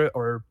against Georgia,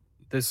 or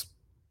this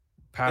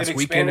past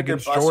weekend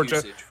against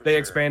Georgia, they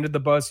expanded the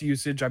bus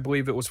usage. I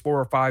believe it was 4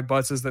 or 5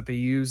 buses that they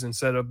used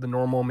instead of the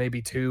normal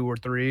maybe 2 or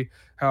 3,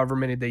 however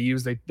many they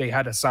used. They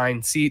had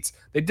assigned seats.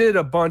 They did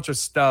a bunch of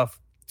stuff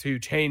to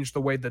change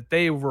the way that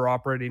they were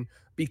operating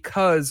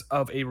because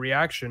of a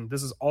reaction.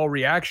 This is all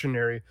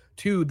reactionary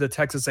to the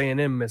Texas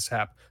A&M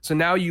mishap. So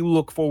now you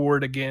look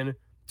forward again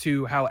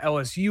to how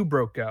LSU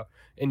broke out.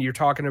 And you're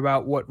talking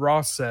about what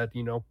Ross said,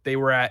 they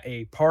were at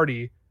a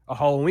party, a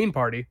Halloween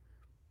party.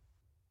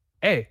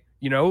 Hey,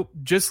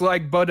 just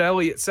like Bud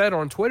Elliott said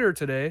on Twitter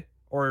today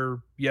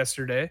or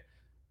yesterday,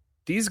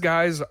 these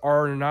guys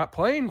are not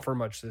playing for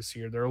much this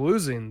year. They're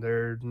losing.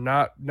 They're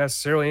not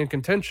necessarily in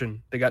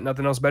contention. They got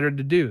nothing else better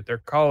to do. They're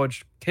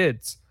college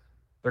kids.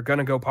 They're going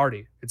to go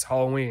party. It's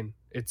Halloween.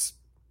 It's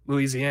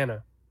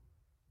Louisiana.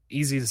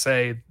 Easy to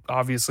say.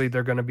 Obviously,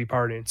 they're going to be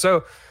partying.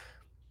 So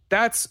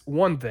that's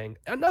one thing.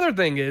 Another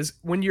thing is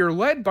when you're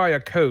led by a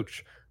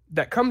coach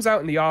that comes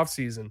out in the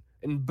offseason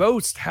and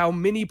boasts how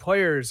many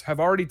players have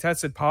already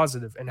tested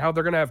positive and how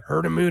they're going to have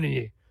herd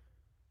immunity,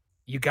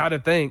 you got to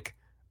think,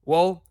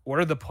 well, what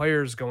are the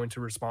players going to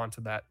respond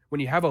to that?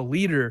 When you have a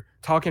leader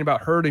talking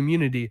about herd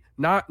immunity,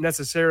 not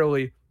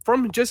necessarily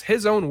from just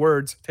his own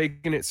words,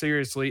 taking it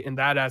seriously in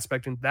that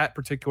aspect, in that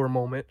particular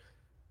moment,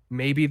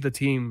 maybe the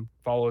team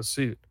follows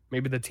suit.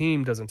 Maybe the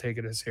team doesn't take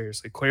it as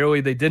seriously. Clearly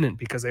they didn't,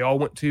 because they all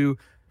went to,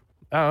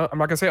 I'm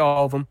not going to say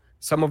all of them,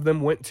 some of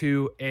them went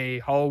to a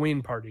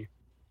Halloween party.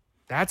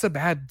 That's a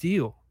bad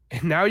deal.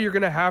 And now you're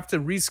going to have to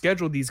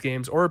reschedule these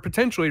games, or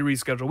potentially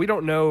reschedule. We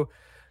don't know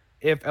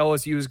if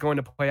LSU is going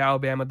to play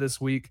Alabama this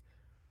week.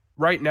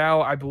 Right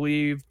now, I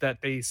believe that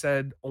they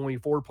said only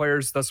 4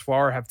 players thus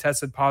far have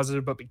tested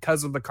positive, but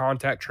because of the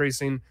contact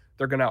tracing,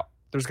 there's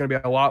going to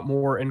be a lot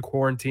more in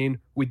quarantine.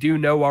 We do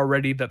know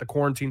already that the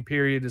quarantine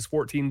period is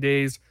 14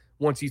 days.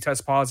 Once you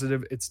test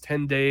positive, it's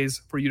 10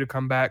 days for you to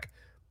come back.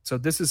 So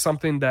this is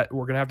something that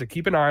we're going to have to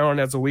keep an eye on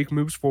as the week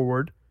moves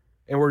forward,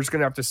 and we're just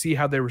going to have to see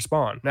how they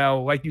respond. Now,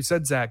 like you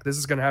said, Zach, this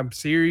is going to have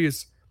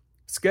serious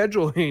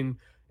scheduling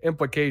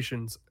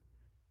implications.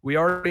 We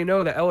already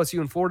know that LSU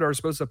and Florida are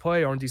supposed to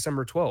play on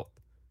December 12th.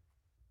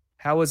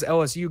 How is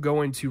LSU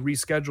going to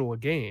reschedule a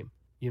game?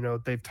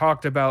 They've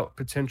talked about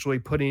potentially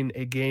putting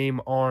a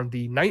game on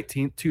the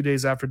 19th, 2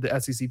 days after the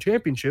SEC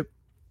championship.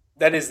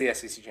 That is the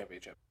SEC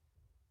championship.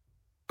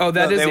 Oh,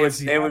 that is the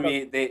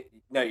SEC.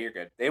 No, you're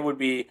good. They would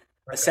be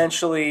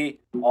essentially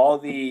all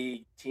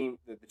the 2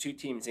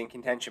 teams in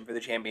contention for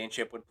the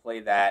championship would play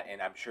that, and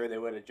I'm sure they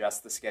would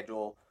adjust the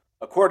schedule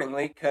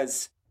accordingly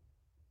because,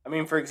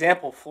 for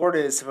example,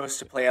 Florida is supposed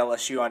to play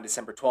LSU on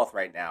December 12th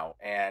right now,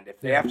 and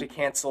if they have to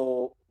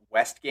cancel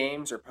West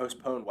games or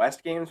postpone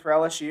West games for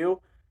LSU,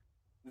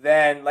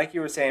 then, like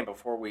you were saying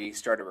before we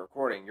started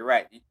recording, you're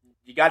right.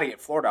 You got to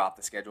get Florida off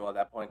the schedule at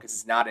that point because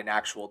it's not an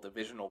actual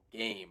divisional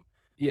game.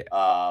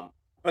 Yeah.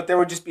 But there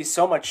would just be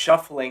so much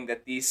shuffling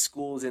that these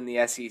schools in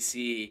the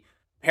SEC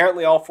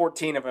apparently all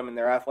 14 of them and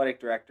their athletic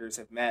directors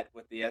have met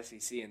with the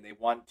SEC, and they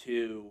want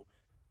to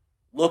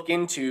look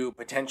into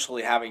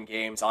potentially having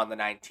games on the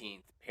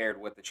 19th paired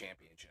with the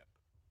championship.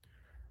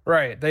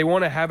 Right. They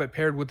want to have it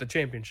paired with the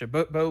championship.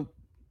 But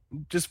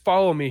just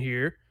follow me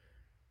here.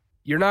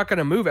 You're not going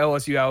to move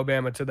LSU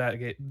Alabama to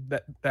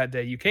that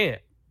day. You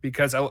can't,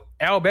 because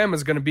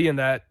Alabama's going to be in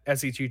that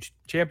SEC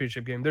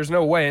championship game. There's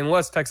no way,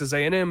 unless Texas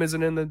A&M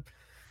isn't in the.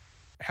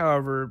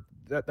 However,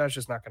 that's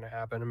just not going to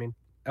happen. I mean,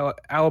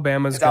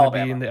 Alabama's going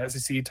to be in the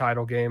SEC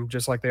title game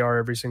just like they are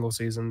every single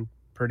season,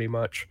 pretty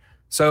much.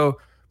 So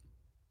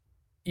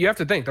you have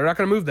to think they're not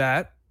going to move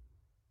that.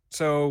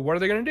 So what are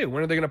they going to do?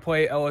 When are they going to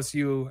play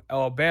LSU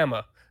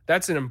Alabama?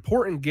 That's an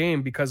important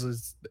game because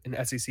it's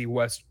an SEC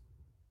West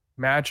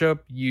matchup.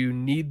 You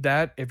need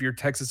that. If you're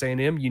Texas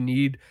A&M, you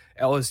need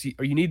LSU,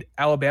 or you need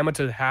Alabama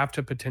to have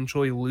to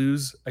potentially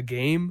lose a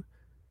game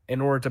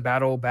in order to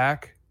battle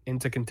back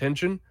into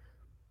contention.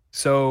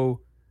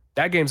 So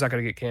that game's not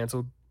going to get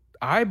canceled.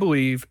 I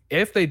believe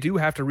if they do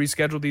have to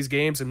reschedule these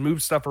games and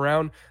move stuff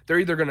around, they're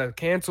either going to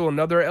cancel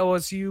another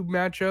LSU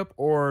matchup,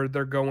 or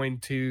they're going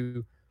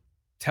to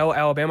tell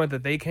Alabama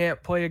that they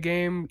can't play a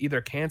game,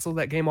 either cancel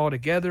that game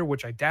altogether,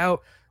 which I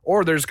doubt,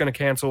 or they're just going to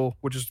cancel,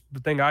 which is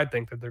the thing I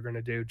think that they're going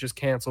to do, just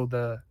cancel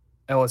the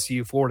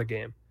LSU Florida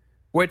game.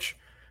 Which,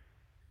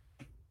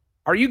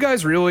 would you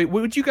guys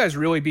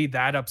really be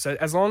that upset?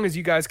 As long as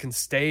you guys can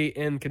stay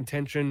in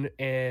contention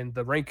and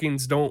the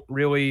rankings don't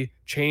really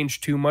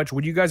change too much,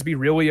 would you guys be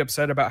really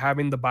upset about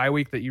having the bye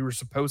week that you were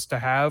supposed to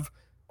have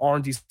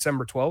on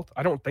December 12th?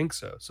 I don't think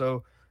so.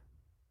 So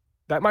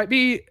that might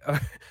be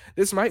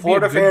this might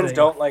Florida be Florida fans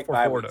don't like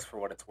bye weeks, for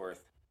what it's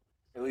worth,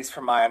 at least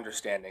from my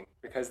understanding,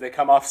 because they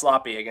come off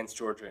sloppy against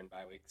Georgia in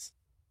bye weeks.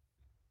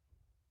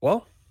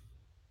 Well,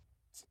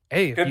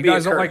 hey, if you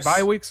guys don't like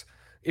bye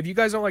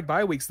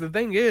weeks, the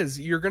thing is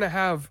you're gonna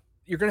have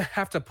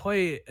to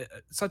play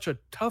such a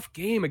tough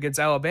game against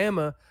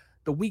Alabama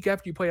the week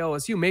after you play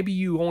LSU. Maybe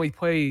you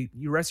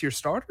rest your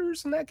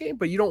starters in that game,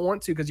 but you don't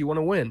want to because you want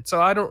to win. So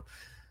I don't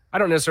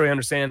necessarily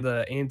understand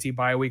the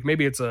anti-bye week.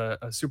 Maybe it's a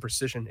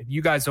superstition. If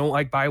you guys don't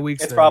like bye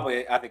weeks, I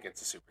think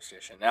it's a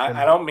superstition.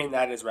 I don't mean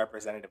that as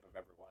representative of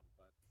everyone.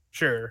 But.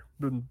 Sure,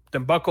 then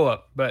buckle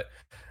up. But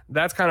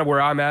that's kind of where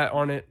I'm at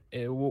on it.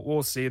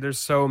 We'll see. There's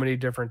so many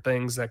different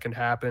things that can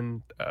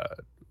happen.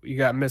 You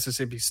got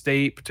Mississippi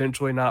State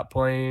potentially not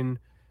playing,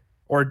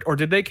 or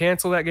did they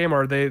cancel that game?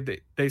 Or are they still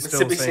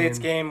Mississippi State's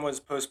game was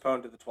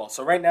postponed to the 12th.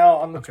 So right now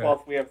on the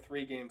 12th we have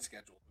 3 games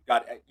scheduled. We've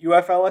got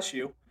UF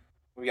LSU.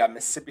 We got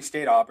Mississippi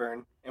State,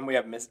 Auburn, and we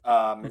have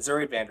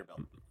Missouri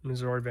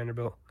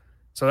Vanderbilt.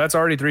 So that's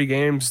already 3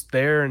 games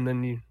there, and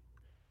then you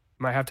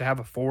might have to have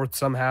a 4th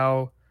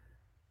somehow.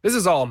 This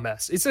is all a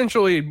mess.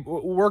 Essentially,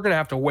 we're going to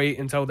have to wait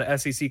until the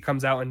SEC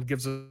comes out and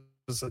gives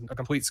us a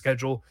complete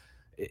schedule.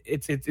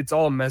 It's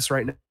all a mess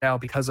right now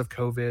because of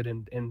COVID,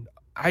 and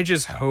I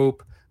just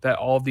hope that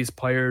all of these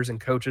players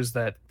and coaches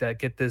that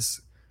get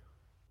this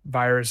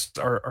virus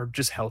are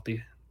just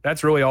healthy.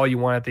 That's really all you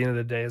want at the end of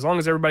the day. As long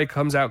as everybody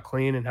comes out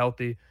clean and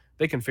healthy,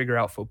 they can figure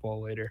out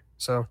football later.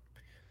 So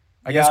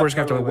I guess we're just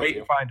going to have to wait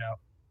and find out.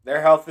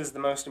 Their health is the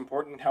most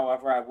important.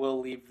 However, I will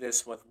leave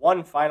this with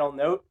one final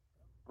note.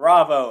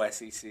 Bravo,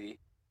 SEC.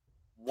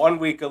 1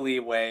 week of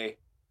leeway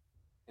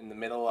in the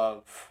middle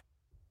of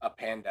a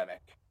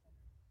pandemic.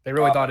 They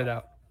really thought it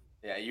out.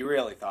 Yeah, you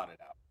really thought it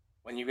out.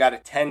 When you got a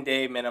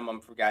 10-day minimum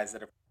for guys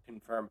that are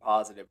confirmed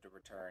positive to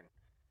return,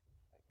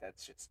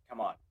 that's just, come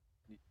on.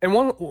 And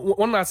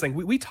one last thing,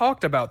 we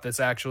talked about this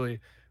actually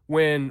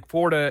when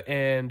Florida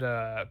and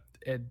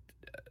who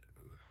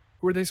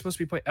were they supposed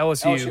to be playing?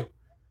 LSU.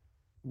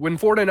 When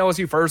Florida and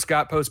LSU first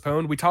got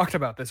postponed, we talked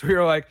about this. We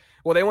were like,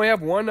 well, they only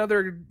have one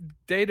other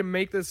day to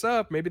make this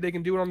up. Maybe they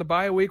can do it on the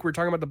bye week. We're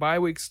talking about the bye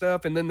week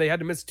stuff, and then they had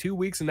to miss 2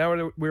 weeks, and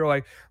now we were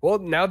like, well,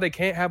 now they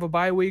can't have a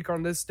bye week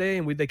on this day,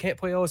 and they can't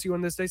play LSU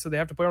on this day, so they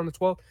have to play on the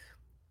 12th.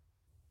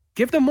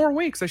 Give them more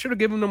weeks. They should have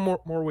given them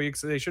more weeks.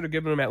 They should have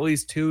given them at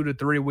least 2 to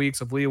 3 weeks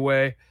of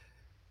leeway.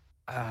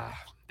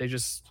 They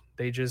just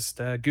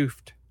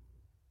goofed.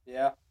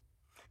 Yeah.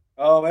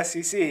 Oh,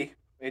 SEC.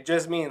 It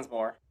just means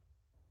more.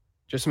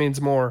 Just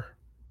means more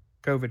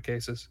COVID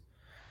cases.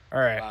 All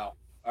right. Wow.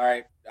 All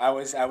right. I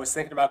was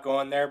thinking about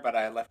going there, but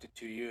I left it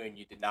to you, and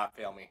you did not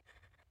fail me.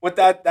 With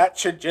that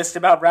should just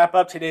about wrap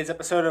up today's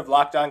episode of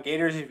Locked On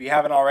Gators. If you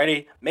haven't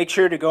already, make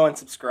sure to go and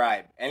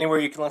subscribe. Anywhere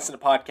you can listen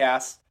to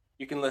podcasts,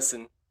 you can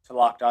listen to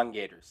Locked On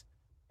Gators.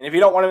 And if you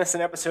don't want to miss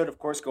an episode, of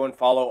course, go and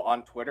follow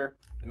on Twitter.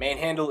 The main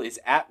handle is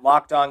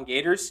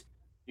 @LockedOnGators.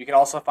 You can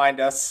also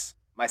find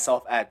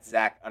myself at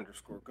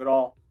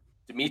Zach_Goodall,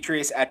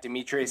 Demetrius at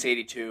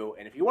Demetrius82.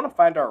 And if you want to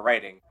find our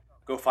writing,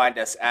 go find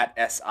us at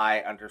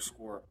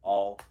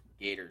SI_AllGators.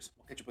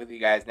 We'll catch up with you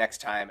guys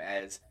next time,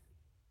 as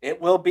it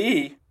will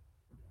be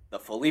the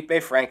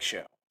Felipe Frank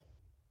Show.